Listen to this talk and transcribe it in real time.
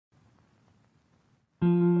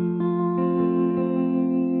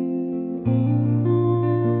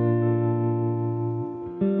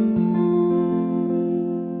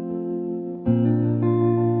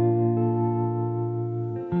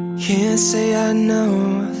Can't say I know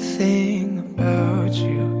a thing about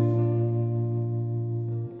you.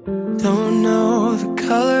 Don't know the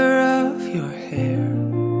color of your hair,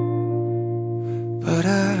 but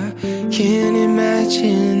I can't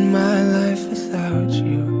imagine my life without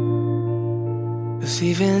you. 'Cause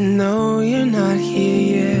even though you're not here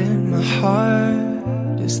yet, my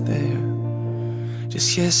heart is there.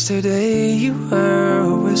 Just yesterday you were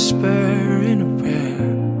a whisper in a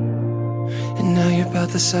prayer, and now you're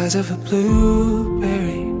about the size of a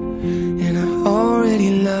blueberry, and I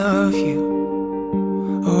already love you.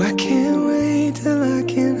 Oh, I can't wait till I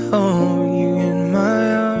can hold you in my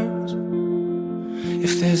arms.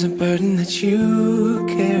 If there's a burden that you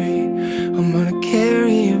carry, I'm gonna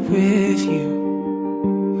carry it with you.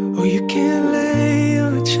 Oh, you can't lay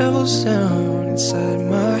on a troublesome inside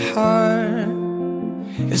my heart.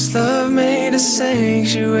 Yes, love made a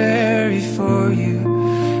sanctuary for you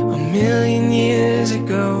 1,000,000 years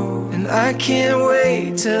ago, and I can't wait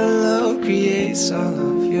till love creates all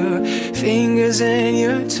of your fingers and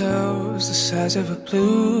your toes the size of a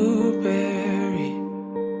blueberry,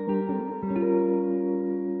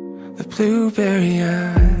 the blueberry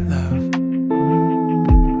I love.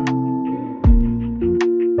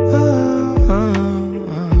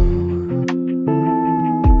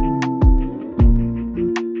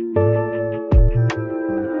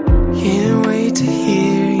 Can't wait to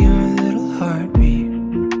hear your little heartbeat.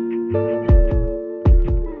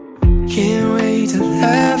 Can't wait to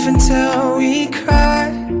laugh until we cry.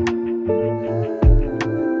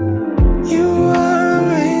 You are a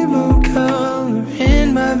rainbow color in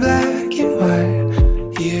my black and white.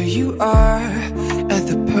 Here you are at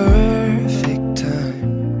the perfect time.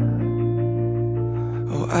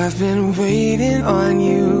 Oh, I've been waiting on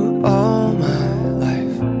you all my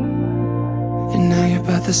life, and now you're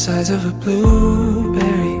about the size of a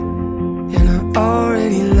blueberry, and I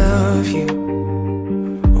already love you.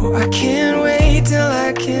 Oh, I can't wait till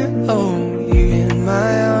I can hold you in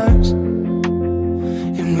my arms.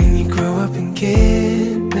 And when you grow up and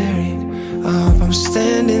get married, I hope I'm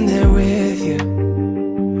standing there with you.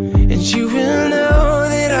 And you will know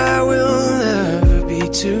that I will never be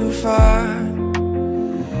too far.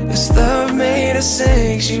 This love made a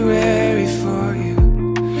sanctuary for you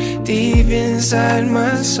deep inside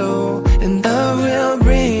my soul, and love will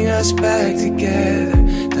bring us back together.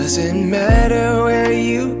 Doesn't matter where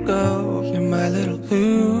you go, you're my little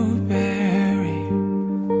blueberry,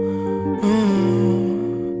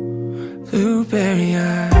 blueberry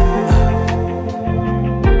I love,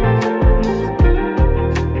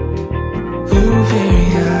 blueberry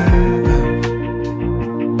I love,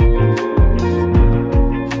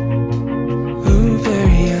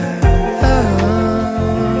 blueberry I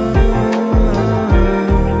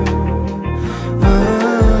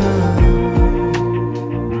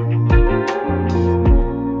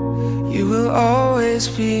always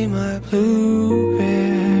be my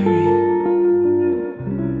blueberry,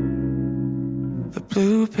 the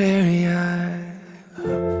blueberry I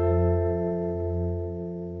love.